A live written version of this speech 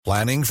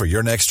Planning for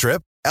your next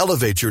trip?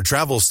 Elevate your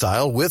travel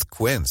style with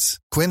Quince.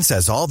 Quince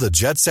has all the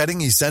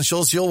jet-setting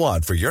essentials you'll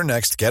want for your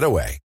next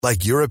getaway,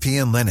 like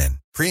European linen,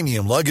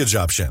 premium luggage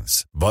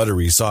options,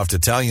 buttery soft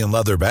Italian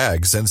leather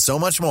bags, and so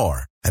much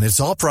more. And it's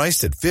all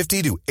priced at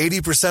 50 to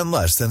 80%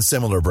 less than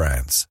similar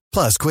brands.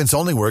 Plus, Quince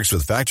only works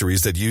with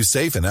factories that use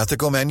safe and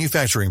ethical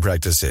manufacturing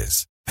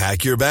practices.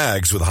 Pack your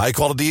bags with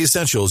high-quality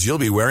essentials you'll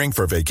be wearing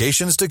for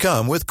vacations to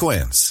come with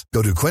Quince.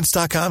 Go to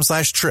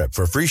quince.com/trip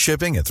for free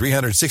shipping and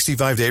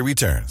 365-day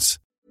returns.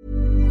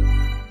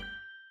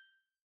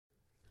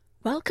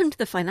 Welcome to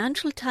the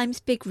Financial Times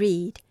Big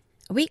Read,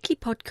 a weekly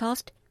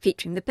podcast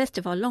featuring the best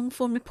of our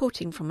long-form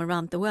reporting from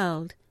around the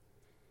world.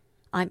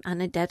 I'm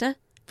Anna Dedder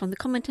from the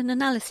Comment and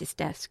Analysis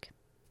Desk.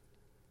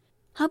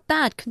 How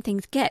bad can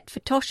things get for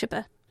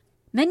Toshiba?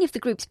 Many of the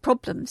group's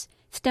problems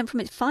stem from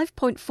its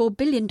 $5.4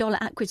 billion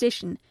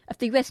acquisition of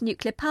the US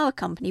nuclear power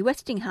company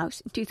Westinghouse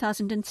in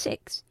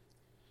 2006.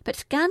 But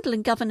scandal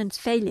and governance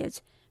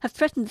failures have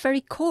threatened the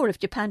very core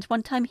of Japan's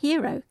one-time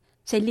hero,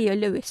 say Leo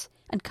Lewis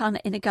and Kana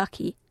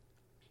Inagaki.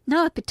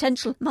 Now a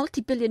potential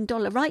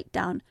multi-billion-dollar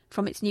write-down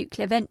from its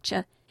nuclear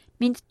venture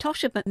means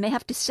Toshiba may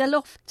have to sell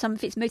off some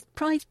of its most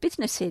prized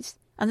businesses,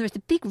 and there is a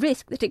big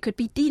risk that it could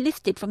be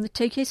delisted from the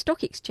Tokyo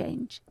Stock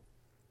Exchange.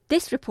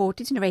 This report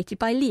is narrated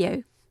by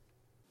Leo.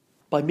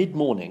 By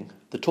mid-morning,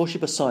 the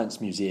Toshiba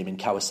Science Museum in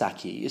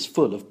Kawasaki is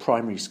full of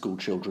primary school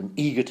children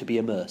eager to be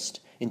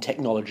immersed in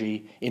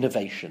technology,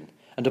 innovation,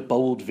 and a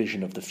bold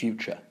vision of the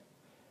future.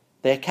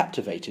 They are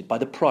captivated by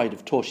the pride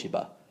of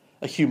Toshiba,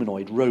 a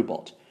humanoid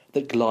robot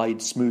that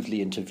glides smoothly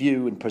into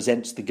view and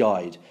presents the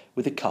guide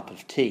with a cup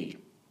of tea.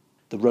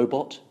 The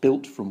robot,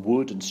 built from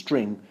wood and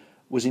string,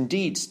 was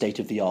indeed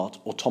state-of-the-art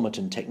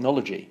automaton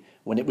technology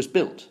when it was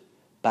built,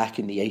 back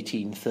in the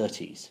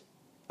 1830s.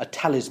 A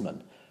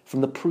talisman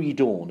from the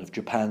pre-dawn of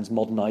Japan's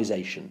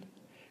modernization,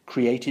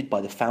 created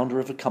by the founder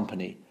of a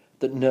company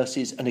that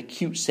nurses an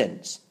acute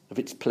sense of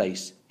its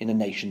place in a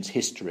nation's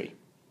history.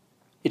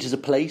 It is a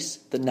place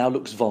that now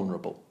looks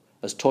vulnerable,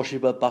 as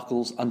Toshiba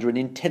buckles under an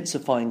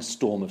intensifying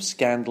storm of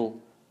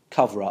scandal,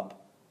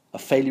 cover-up, a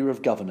failure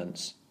of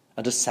governance,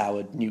 and a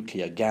soured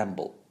nuclear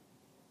gamble.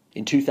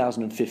 In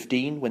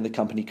 2015, when the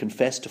company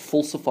confessed to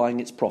falsifying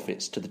its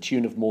profits to the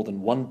tune of more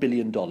than $1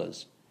 billion,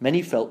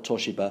 many felt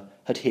Toshiba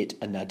had hit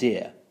a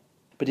nadir.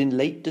 But in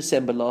late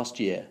December last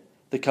year,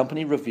 the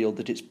company revealed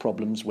that its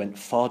problems went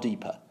far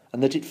deeper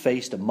and that it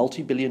faced a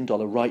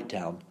multi-billion-dollar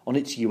write-down on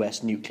its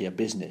US nuclear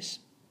business.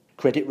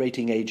 Credit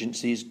rating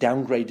agencies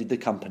downgraded the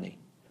company.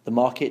 The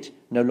market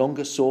no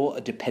longer saw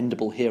a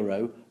dependable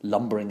hero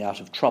lumbering out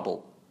of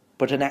trouble,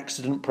 but an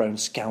accident-prone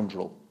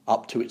scoundrel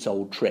up to its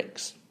old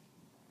tricks.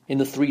 In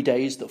the 3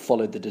 days that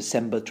followed the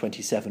December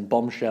 27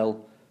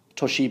 bombshell,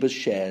 Toshiba's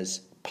shares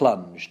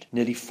plunged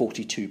nearly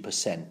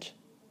 42%.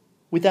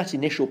 With that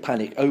initial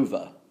panic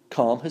over,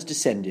 calm has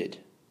descended,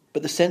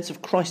 but the sense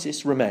of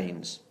crisis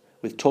remains,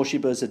 with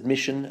Toshiba's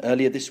admission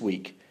earlier this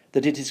week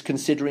that it is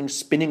considering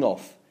spinning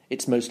off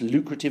its most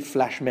lucrative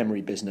flash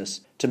memory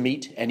business to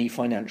meet any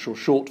financial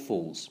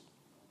shortfalls.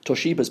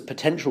 Toshiba's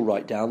potential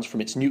write-downs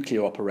from its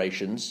nuclear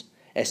operations,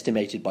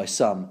 estimated by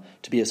some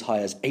to be as high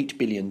as $8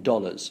 billion,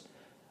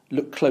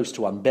 look close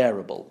to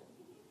unbearable.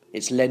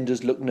 Its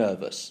lenders look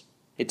nervous.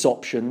 Its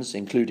options,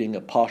 including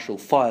a partial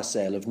fire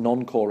sale of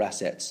non-core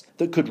assets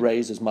that could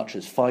raise as much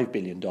as $5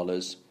 billion,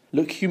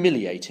 look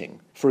humiliating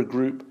for a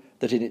group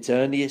that in its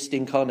earliest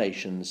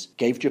incarnations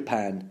gave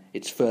Japan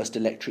its first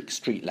electric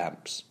street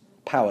lamps,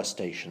 power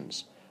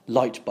stations,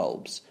 light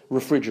bulbs,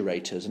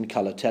 refrigerators and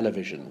colour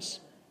televisions.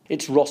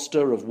 Its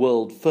roster of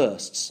world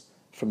firsts,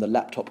 from the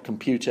laptop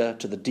computer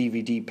to the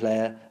DVD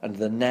player and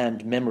the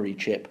NAND memory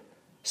chip,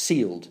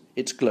 sealed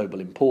its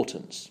global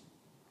importance.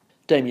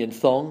 Damien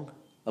Thong,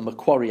 a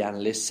Macquarie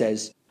analyst,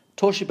 says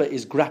Toshiba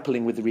is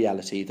grappling with the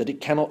reality that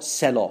it cannot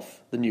sell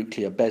off the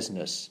nuclear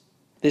business.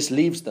 This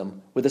leaves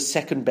them with a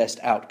second-best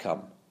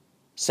outcome,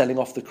 selling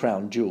off the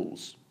crown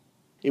jewels.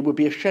 It would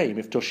be a shame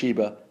if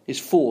Toshiba is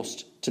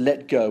forced to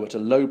let go at a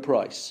low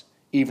price,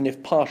 even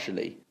if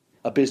partially,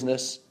 a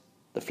business,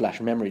 the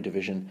flash memory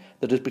division,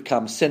 that has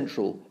become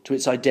central to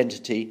its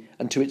identity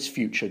and to its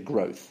future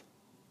growth.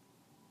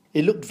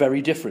 It looked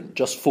very different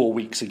just 4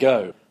 weeks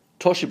ago.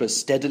 Toshiba's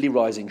steadily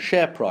rising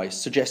share price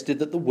suggested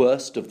that the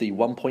worst of the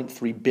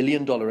 $1.3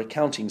 billion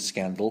accounting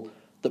scandal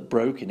that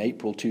broke in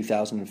April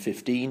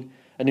 2015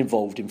 and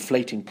involved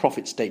inflating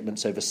profit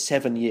statements over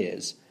 7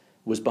 years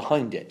was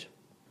behind it.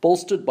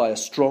 Bolstered by a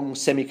strong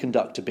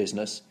semiconductor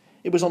business,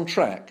 it was on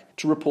track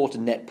to report a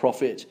net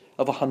profit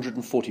of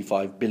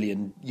 145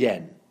 billion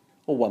yen,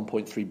 or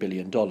 $1.3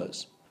 billion,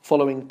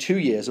 following 2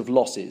 years of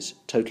losses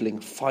totaling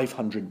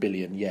 500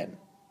 billion yen.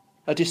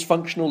 A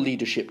dysfunctional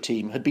leadership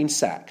team had been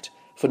sacked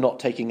for not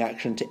taking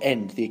action to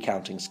end the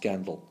accounting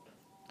scandal.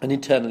 An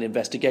internal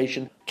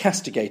investigation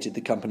castigated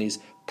the company's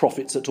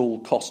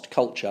profits-at-all-cost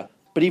culture,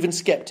 but even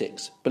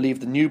skeptics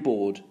believed the new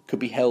board could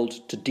be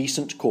held to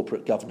decent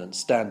corporate governance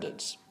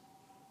standards.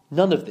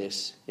 None of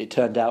this, it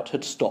turned out,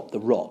 had stopped the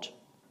rot.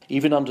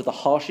 Even under the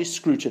harshest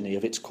scrutiny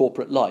of its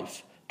corporate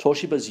life,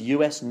 Toshiba's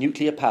US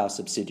nuclear power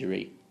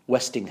subsidiary,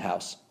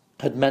 Westinghouse,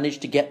 had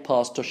managed to get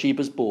past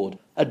Toshiba's board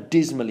a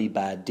dismally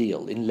bad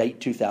deal in late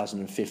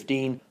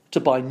 2015 to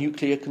buy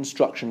nuclear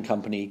construction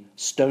company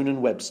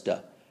Stone &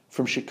 Webster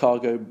from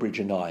Chicago Bridge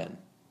 & Iron.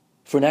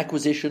 For an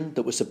acquisition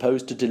that was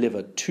supposed to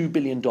deliver $2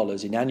 billion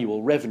in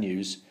annual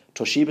revenues,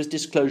 Toshiba's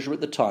disclosure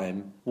at the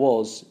time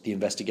was, the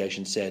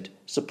investigation said,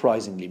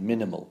 surprisingly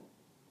minimal.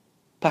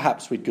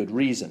 Perhaps with good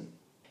reason.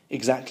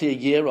 Exactly a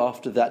year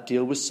after that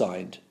deal was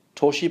signed,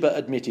 Toshiba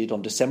admitted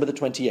on December the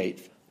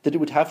 28th that it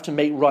would have to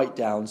make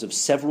write-downs of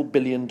several $1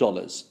 billion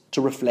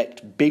to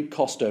reflect big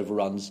cost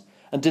overruns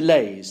and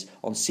delays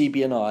on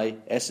CB&I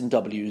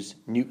S&W's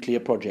nuclear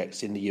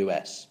projects in the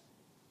US.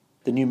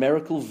 The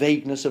numerical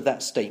vagueness of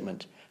that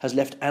statement has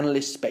left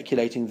analysts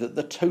speculating that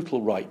the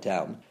total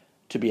write-down,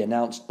 to be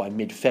announced by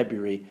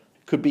mid-February,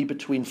 could be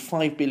between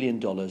 $5 billion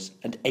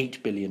and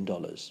 $8 billion.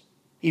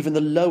 Even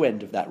the low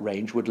end of that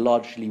range would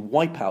largely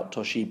wipe out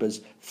Toshiba's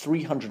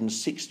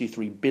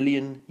 363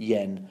 billion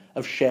yen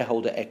of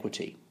shareholder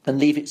equity and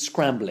leave it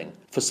scrambling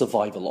for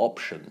survival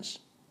options.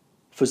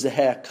 For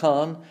Zahair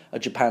Khan, a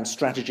Japan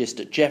strategist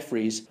at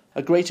Jefferies,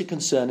 a greater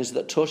concern is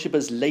that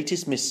Toshiba's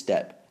latest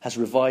misstep has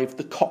revived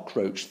the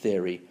cockroach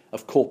theory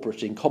of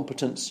corporate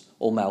incompetence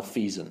or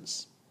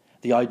malfeasance.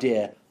 The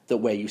idea that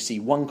where you see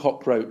one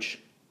cockroach,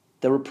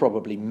 there are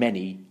probably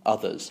many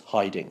others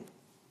hiding.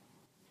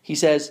 He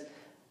says,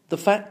 the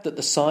fact that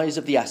the size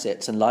of the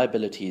assets and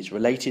liabilities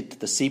related to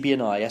the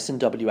CB&I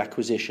S&W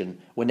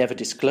acquisition were never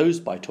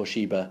disclosed by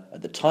Toshiba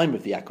at the time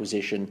of the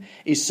acquisition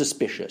is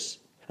suspicious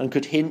and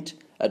could hint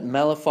at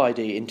mala fide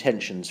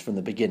intentions from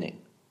the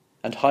beginning,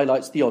 and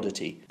highlights the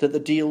oddity that the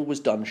deal was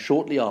done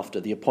shortly after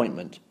the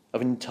appointment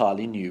of an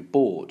entirely new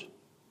board.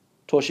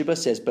 Toshiba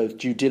says both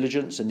due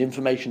diligence and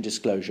information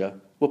disclosure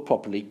were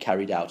properly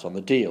carried out on the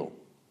deal.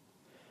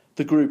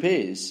 The group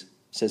is,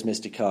 says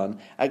Mr. Khan,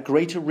 at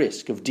greater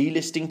risk of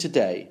delisting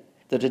today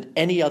than at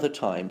any other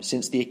time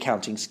since the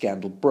accounting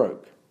scandal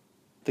broke.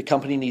 The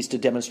company needs to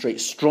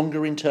demonstrate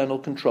stronger internal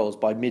controls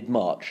by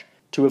mid-March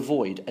to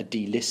avoid a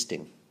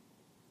delisting.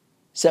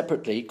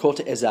 Separately,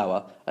 Kota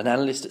Ezawa, an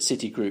analyst at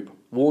Citigroup,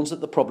 warns that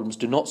the problems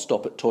do not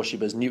stop at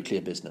Toshiba's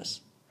nuclear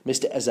business.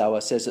 Mr.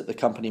 Ezawa says that the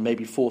company may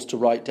be forced to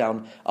write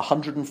down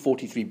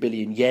 143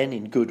 billion yen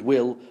in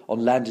goodwill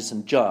on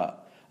Landis+Gyr,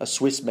 a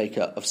Swiss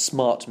maker of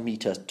smart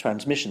meter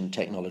transmission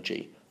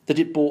technology, that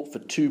it bought for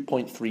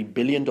 $2.3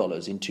 billion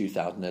in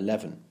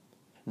 2011,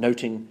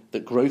 noting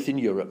that growth in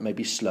Europe may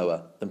be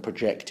slower than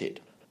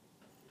projected.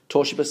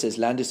 Toshiba says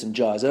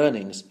Landis+Gyr's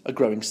earnings are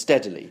growing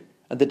steadily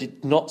and that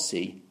it did not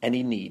see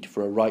any need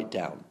for a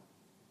write-down.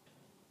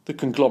 The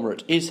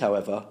conglomerate is,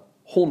 however,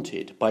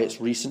 haunted by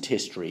its recent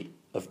history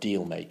of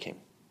deal-making.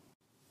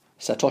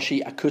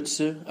 Satoshi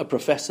Akutsu, a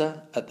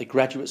professor at the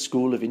Graduate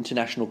School of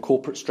International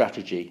Corporate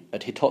Strategy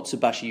at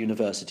Hitotsubashi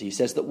University,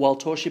 says that while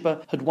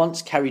Toshiba had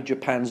once carried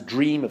Japan's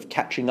dream of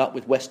catching up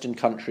with Western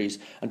countries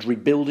and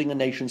rebuilding a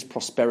nation's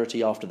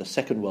prosperity after the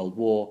Second World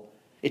War,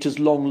 it has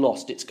long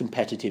lost its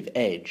competitive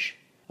edge,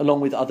 along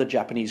with other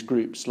Japanese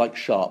groups like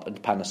Sharp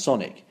and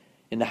Panasonic,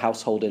 in the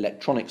household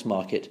electronics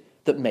market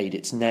that made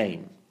its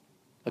name.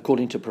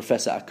 According to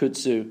Professor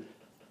Akutsu,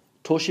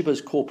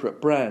 Toshiba's corporate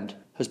brand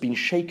has been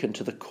shaken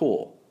to the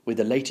core with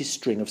the latest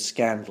string of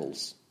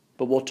scandals,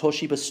 but what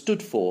Toshiba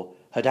stood for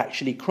had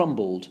actually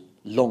crumbled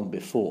long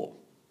before.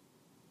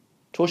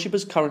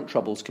 Toshiba's current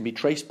troubles can be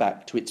traced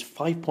back to its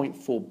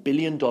 $5.4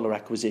 billion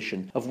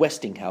acquisition of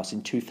Westinghouse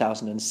in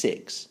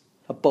 2006,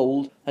 a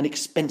bold and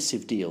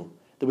expensive deal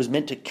that was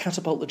meant to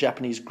catapult the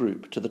Japanese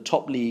group to the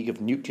top league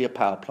of nuclear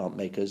power plant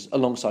makers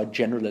alongside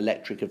General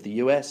Electric of the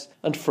US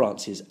and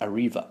France's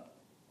Areva.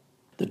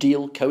 The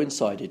deal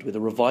coincided with a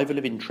revival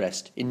of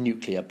interest in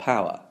nuclear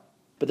power,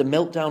 but the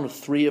meltdown of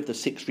 3 of the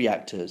 6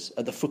 reactors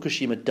at the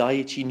Fukushima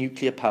Daiichi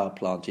nuclear power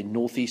plant in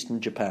northeastern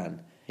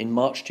Japan in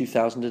March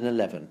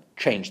 2011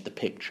 changed the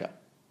picture.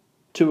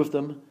 2 of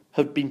them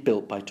had been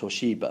built by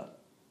Toshiba.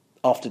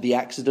 After the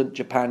accident,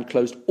 Japan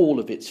closed all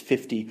of its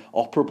 50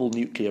 operable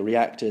nuclear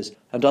reactors,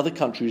 and other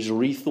countries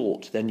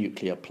rethought their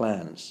nuclear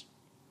plans.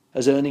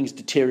 As earnings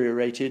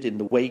deteriorated in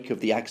the wake of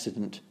the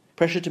accident,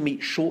 pressure to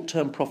meet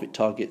short-term profit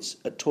targets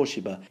at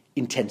Toshiba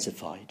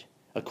intensified,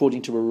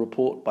 according to a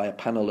report by a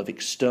panel of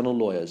external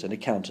lawyers and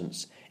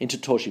accountants into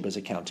Toshiba's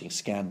accounting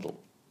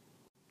scandal.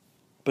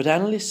 But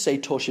analysts say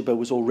Toshiba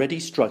was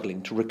already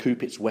struggling to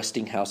recoup its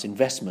Westinghouse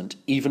investment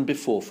even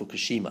before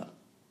Fukushima.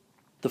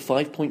 The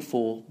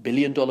 $5.4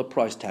 billion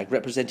price tag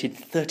represented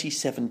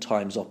 37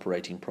 times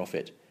operating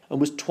profit and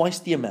was twice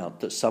the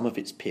amount that some of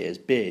its peers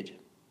bid.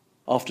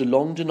 After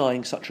long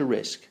denying such a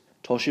risk,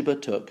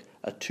 Toshiba took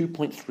a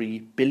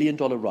 $2.3 billion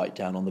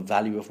write-down on the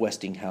value of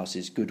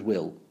Westinghouse's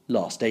goodwill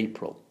last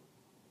April.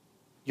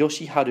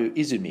 Yoshiharu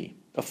Izumi,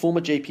 a former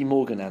JP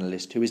Morgan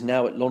analyst who is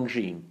now at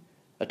Longines,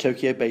 a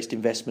Tokyo-based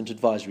investment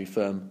advisory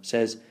firm,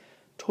 says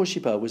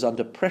Toshiba was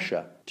under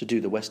pressure to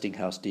do the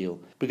Westinghouse deal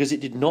because it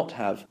did not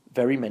have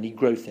very many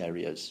growth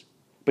areas,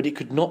 but it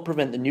could not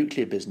prevent the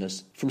nuclear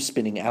business from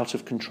spinning out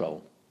of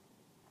control.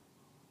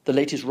 The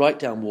latest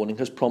write-down warning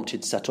has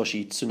prompted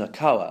Satoshi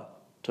Tsunakawa,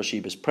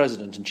 Toshiba's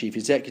president and chief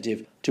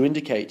executive, to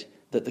indicate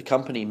that the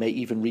company may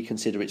even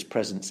reconsider its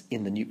presence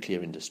in the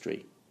nuclear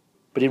industry.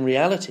 But in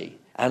reality,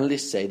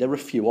 analysts say there are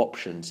few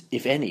options,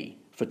 if any,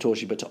 for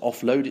Toshiba to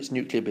offload its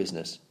nuclear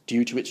business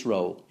due to its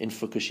role in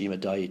Fukushima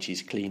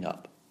Daiichi's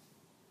cleanup.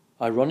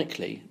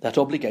 Ironically, that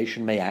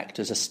obligation may act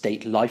as a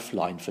state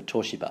lifeline for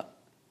Toshiba.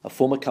 A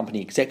former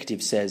company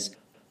executive says,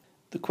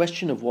 "The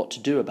question of what to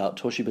do about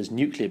Toshiba's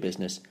nuclear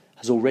business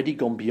has already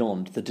gone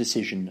beyond the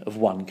decision of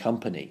one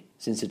company,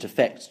 since it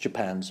affects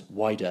Japan's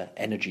wider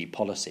energy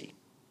policy."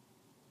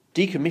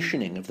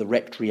 Decommissioning of the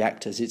wrecked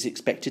reactors is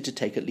expected to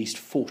take at least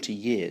 40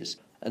 years,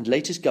 and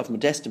latest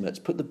government estimates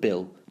put the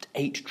bill at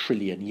 8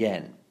 trillion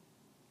yen.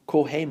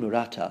 Kohei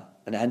Murata,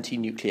 an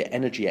anti-nuclear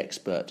energy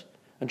expert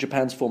and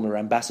Japan's former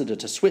ambassador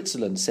to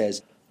Switzerland,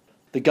 says,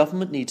 "The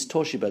government needs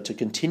Toshiba to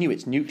continue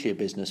its nuclear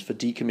business for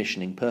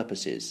decommissioning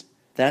purposes.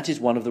 That is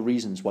one of the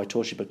reasons why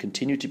Toshiba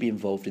continued to be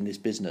involved in this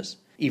business,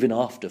 even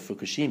after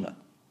Fukushima."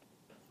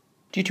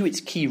 Due to its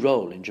key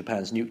role in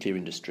Japan's nuclear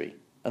industry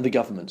and the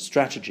government's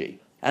strategy,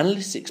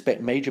 analysts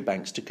expect major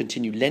banks to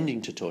continue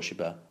lending to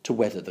Toshiba to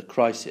weather the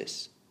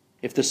crisis.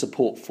 If the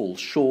support falls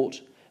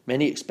short,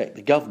 many expect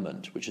the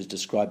government, which has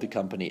described the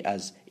company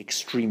as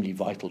extremely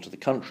vital to the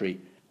country,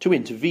 to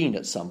intervene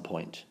at some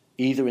point,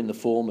 either in the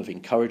form of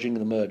encouraging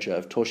the merger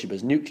of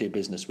Toshiba's nuclear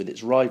business with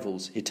its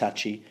rivals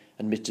Hitachi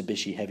and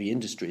Mitsubishi Heavy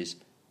Industries,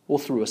 or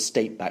through a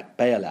state-backed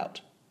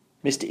bailout.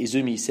 Mr.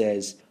 Izumi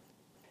says,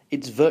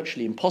 "It's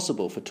virtually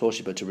impossible for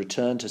Toshiba to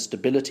return to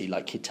stability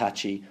like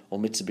Hitachi or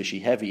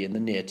Mitsubishi Heavy in the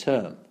near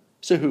term.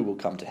 So who will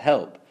come to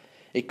help?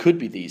 It could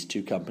be these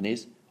two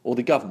companies, or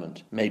the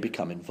government may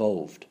become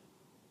involved."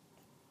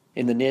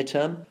 In the near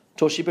term,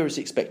 Toshiba is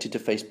expected to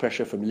face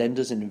pressure from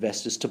lenders and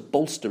investors to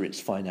bolster its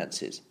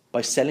finances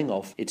by selling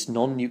off its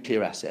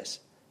non-nuclear assets,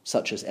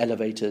 such as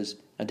elevators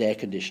and air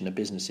conditioner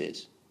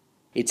businesses.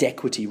 Its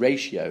equity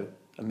ratio,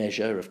 a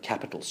measure of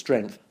capital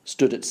strength,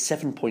 stood at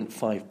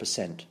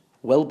 7.5%,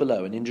 well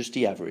below an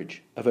industry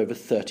average of over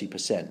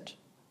 30%,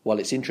 while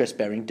its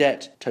interest-bearing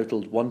debt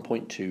totaled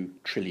 1.2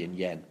 trillion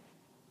yen.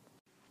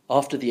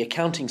 After the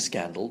accounting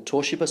scandal,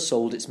 Toshiba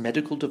sold its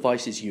medical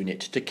devices unit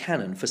to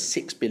Canon for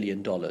 $6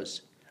 billion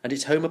and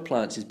its home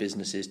appliances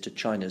businesses to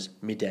China's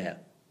Midea.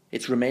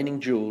 Its remaining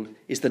jewel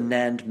is the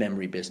NAND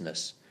memory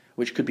business,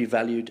 which could be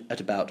valued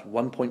at about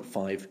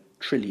 1.5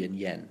 trillion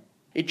yen.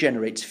 It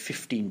generates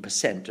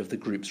 15% of the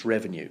group's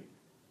revenue,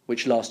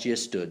 which last year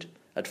stood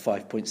at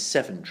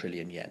 5.7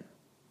 trillion yen.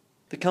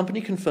 The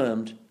company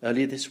confirmed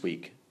earlier this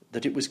week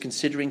that it was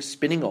considering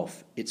spinning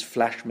off its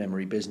flash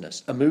memory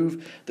business, a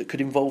move that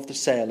could involve the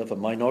sale of a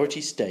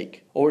minority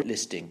stake or a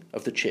listing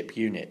of the chip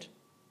unit.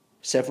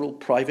 Several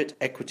private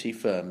equity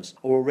firms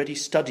are already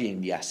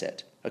studying the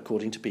asset,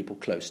 according to people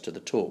close to the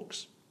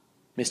talks.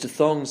 Mr.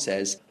 Thong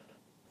says,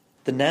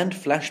 "The NAND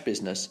flash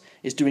business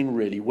is doing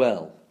really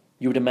well.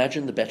 You would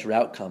imagine the better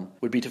outcome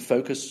would be to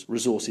focus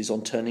resources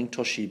on turning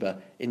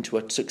Toshiba into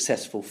a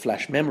successful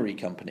flash memory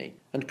company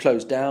and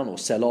close down or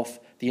sell off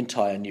the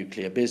entire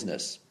nuclear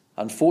business.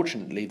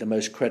 Unfortunately, the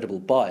most credible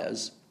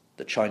buyers,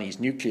 the Chinese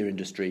nuclear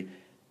industry,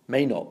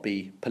 may not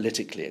be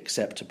politically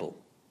acceptable."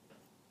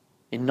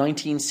 In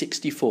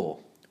 1964,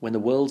 when the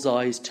world's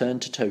eyes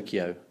turned to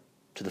Tokyo,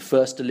 to the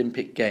first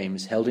Olympic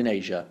Games held in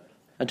Asia,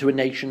 and to a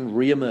nation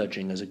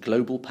re-emerging as a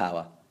global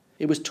power,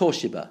 it was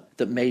Toshiba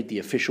that made the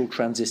official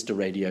transistor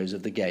radios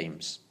of the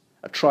Games,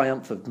 a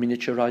triumph of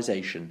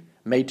miniaturization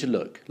made to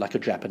look like a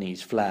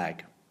Japanese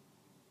flag.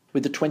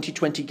 With the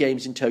 2020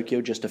 Games in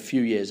Tokyo just a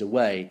few years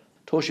away,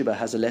 Toshiba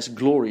has a less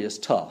glorious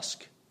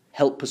task: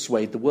 help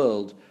persuade the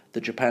world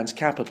that Japan's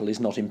capital is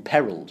not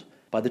imperiled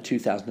by the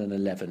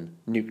 2011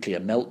 nuclear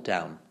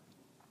meltdown.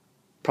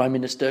 Prime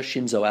Minister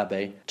Shinzo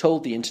Abe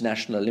told the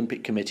International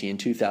Olympic Committee in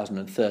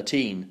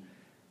 2013,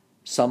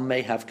 "Some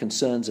may have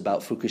concerns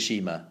about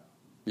Fukushima.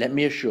 Let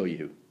me assure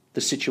you, the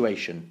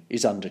situation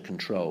is under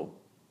control."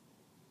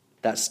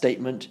 That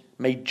statement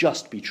may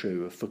just be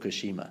true of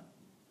Fukushima.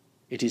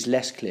 It is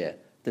less clear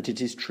that it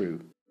is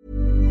true.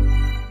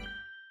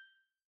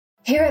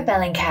 Here at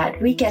Bellingcat,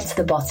 we get to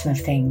the bottom of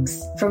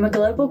things. From a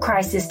global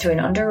crisis to an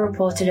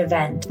underreported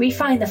event, we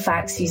find the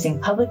facts using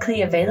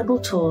publicly available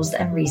tools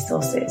and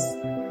resources,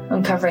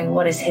 uncovering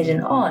what is hidden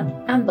on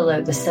and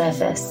below the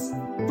surface.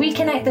 We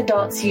connect the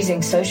dots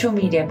using social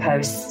media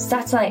posts,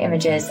 satellite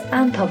images,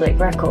 and public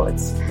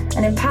records,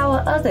 and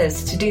empower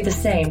others to do the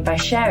same by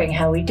sharing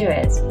how we do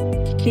it.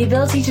 The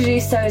ability to do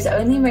so is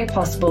only made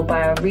possible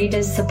by our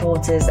readers,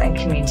 supporters, and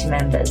community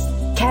members.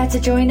 Care to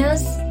join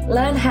us?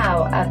 Learn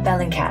how at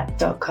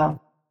bellingcat.com.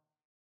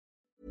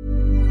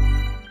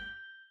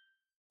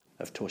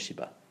 Of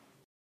Toshiba.